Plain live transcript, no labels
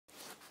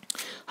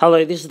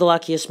Hello, this is the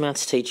luckiest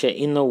maths teacher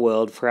in the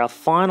world. For our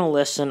final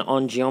lesson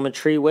on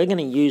geometry, we're going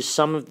to use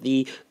some of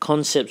the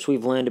concepts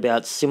we've learned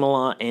about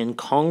similar and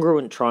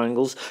congruent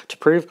triangles to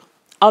prove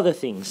other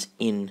things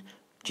in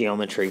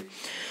geometry.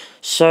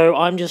 So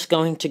I'm just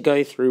going to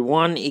go through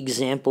one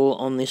example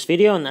on this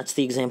video, and that's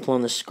the example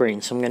on the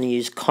screen. So I'm going to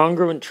use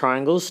congruent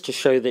triangles to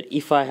show that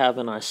if I have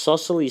an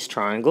isosceles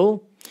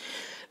triangle,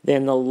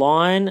 then the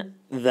line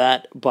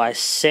that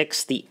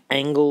bisects the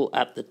angle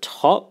at the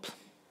top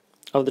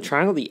of the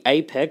triangle, the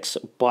apex,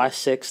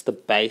 bisects the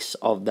base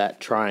of that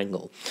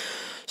triangle.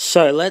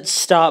 So let's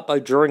start by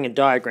drawing a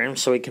diagram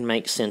so we can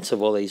make sense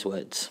of all these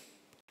words.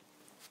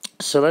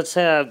 So let's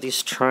say I have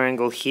this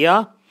triangle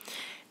here,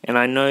 and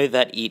I know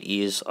that it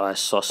is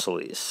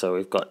isosceles. So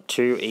we've got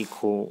two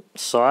equal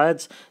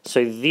sides.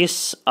 So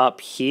this up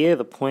here,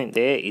 the point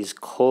there, is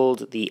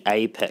called the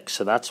apex.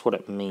 So that's what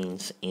it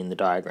means in the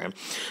diagram.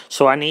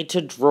 So I need to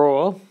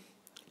draw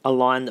a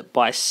line that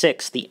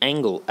bisects the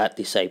angle at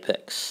this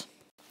apex.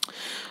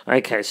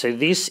 Okay, so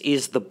this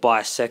is the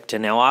bisector.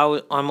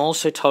 Now, I'm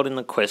also told in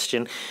the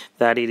question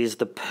that it is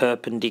the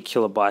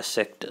perpendicular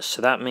bisector.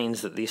 So that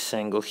means that this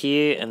angle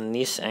here and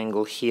this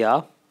angle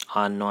here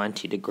are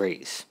 90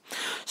 degrees.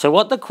 So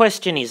what the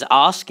question is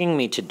asking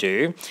me to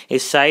do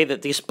is say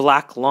that this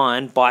black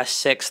line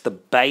bisects the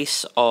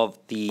base of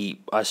the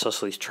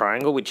isosceles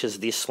triangle, which is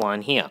this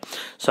line here.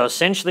 So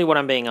essentially what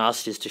I'm being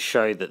asked is to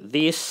show that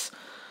this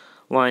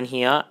line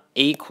here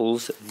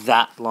equals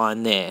that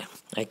line there.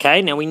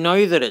 Okay, now we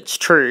know that it's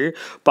true,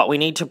 but we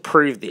need to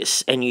prove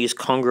this and use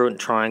congruent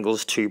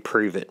triangles to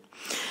prove it.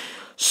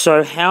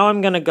 So how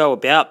I'm going to go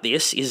about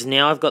this is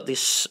now I've got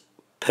this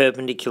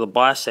perpendicular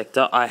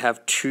bisector, I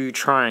have two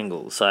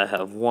triangles. I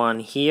have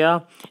one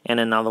here and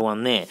another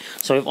one there.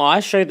 So if I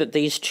show that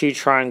these two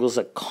triangles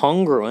are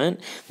congruent,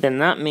 then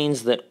that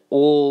means that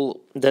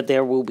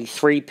there will be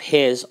three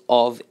pairs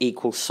of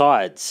equal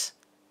sides.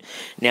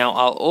 Now,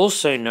 I'll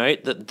also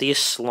note that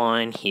this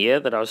line here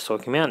that I was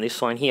talking about, and this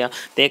line here,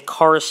 they're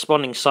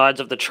corresponding sides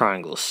of the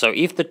triangles. So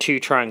if the two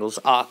triangles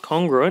are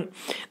congruent,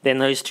 then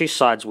those two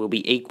sides will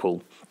be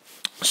equal.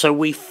 So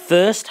we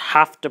first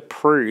have to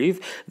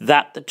prove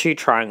that the two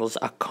triangles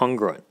are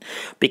congruent,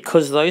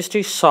 because those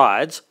two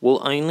sides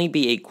will only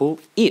be equal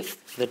if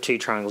the two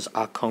triangles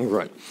are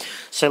congruent.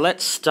 So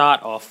let's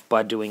start off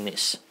by doing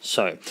this.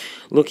 So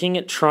looking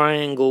at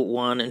triangle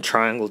 1 and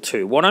triangle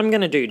 2, what I'm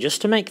going to do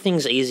just to make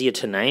things easier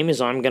to name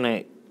is I'm going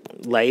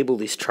to label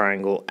this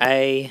triangle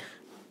A,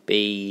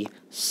 B,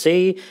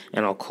 C,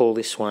 and I'll call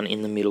this one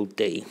in the middle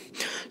D.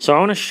 So I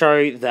want to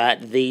show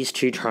that these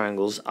two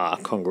triangles are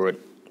congruent.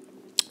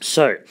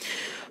 So,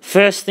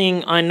 first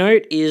thing I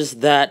note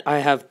is that I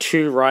have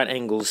two right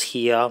angles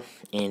here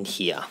and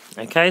here.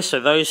 Okay,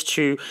 so those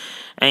two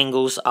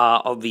angles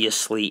are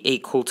obviously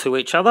equal to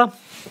each other.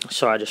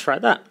 So I just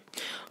write that.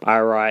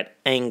 I write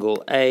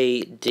angle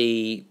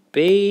ADB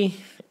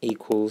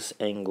equals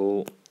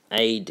angle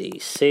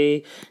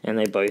ADC, and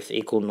they both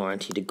equal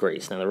 90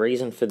 degrees. Now the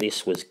reason for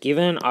this was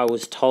given. I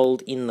was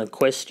told in the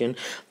question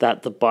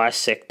that the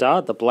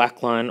bisector, the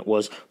black line,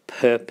 was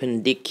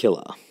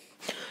perpendicular.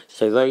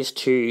 So those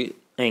two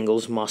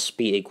angles must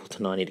be equal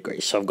to 90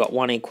 degrees. So I've got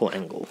one equal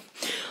angle.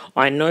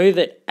 I know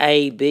that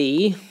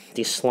AB,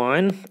 this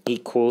line,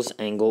 equals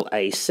angle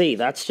AC.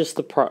 That's just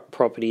the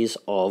properties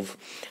of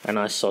an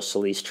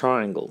isosceles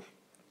triangle.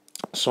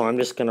 So I'm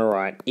just going to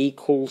write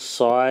equal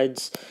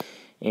sides,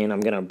 and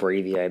I'm going to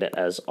abbreviate it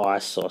as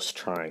isos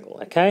triangle,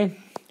 okay?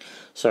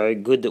 So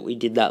good that we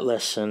did that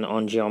lesson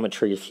on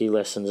geometry a few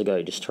lessons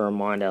ago, just to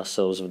remind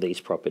ourselves of these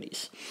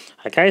properties.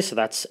 Okay, so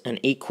that's an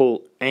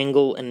equal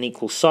angle and an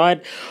equal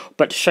side.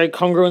 But to show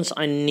congruence,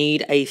 I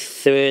need a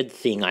third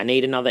thing. I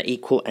need another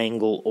equal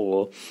angle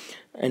or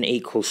an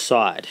equal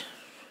side.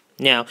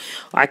 Now,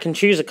 I can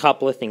choose a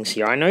couple of things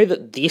here. I know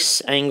that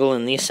this angle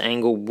and this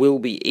angle will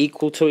be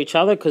equal to each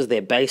other because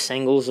they're base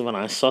angles of an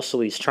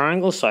isosceles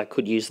triangle, so I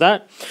could use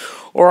that.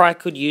 Or I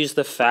could use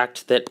the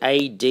fact that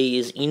AD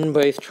is in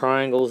both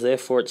triangles,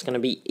 therefore it's going to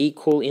be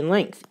equal in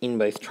length in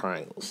both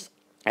triangles.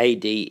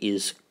 AD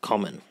is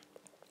common.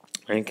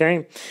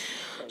 Okay,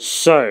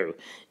 so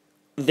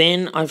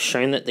then I've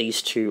shown that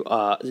these two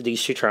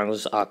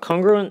triangles are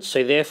congruent,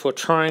 so therefore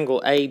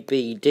triangle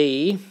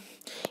ABD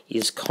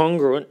is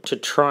congruent to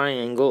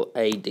triangle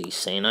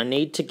ADC, and I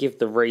need to give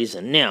the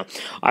reason. Now,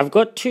 I've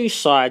got two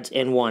sides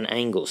and one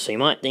angle, so you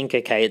might think,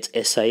 okay, it's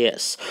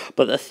SAS,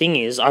 but the thing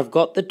is, I've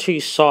got the two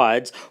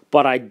sides,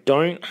 but I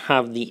don't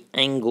have the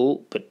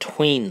angle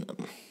between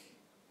them,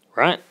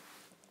 right?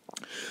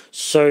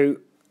 So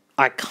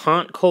I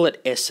can't call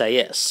it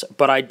SAS,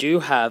 but I do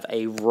have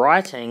a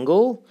right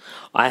angle.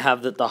 I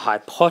have that the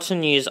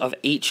hypotenuse of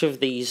each of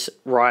these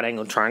right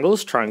angle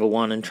triangles, triangle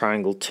 1 and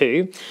triangle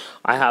 2,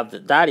 I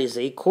have that is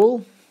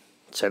equal.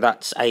 So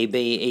that's AB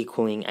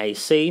equaling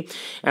AC.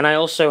 And I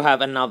also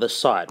have another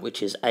side,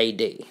 which is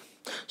AD.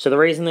 So the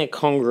reason they're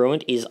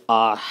congruent is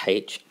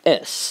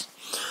RHS.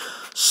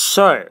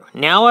 So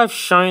now I've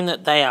shown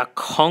that they are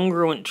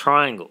congruent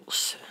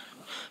triangles.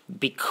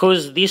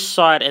 because this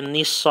side and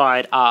this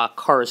side are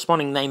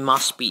corresponding, they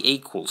must be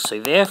equal. So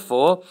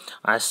therefore,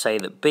 I say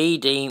that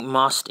BD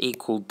must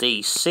equal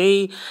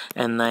DC,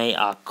 and they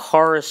are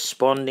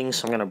corresponding,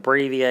 so I'm going to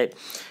abbreviate,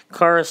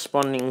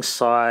 corresponding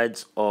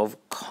sides of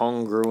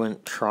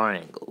congruent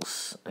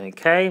triangles,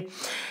 okay?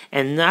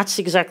 And that's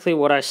exactly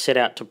what I set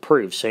out to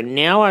prove. So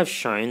now I've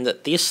shown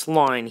that this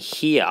line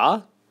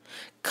here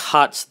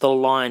cuts the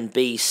line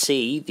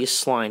BC,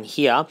 this line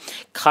here,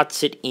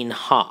 cuts it in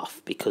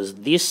half, because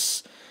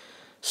this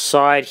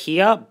side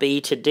here, B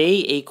to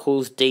D,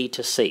 equals D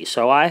to C.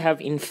 So I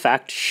have in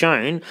fact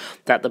shown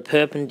that the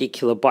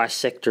perpendicular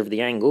bisector of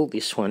the angle,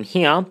 this one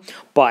here,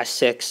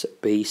 bisects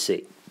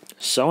BC.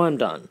 So I'm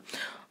done.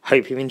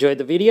 Hope you've enjoyed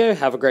the video.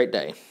 Have a great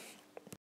day.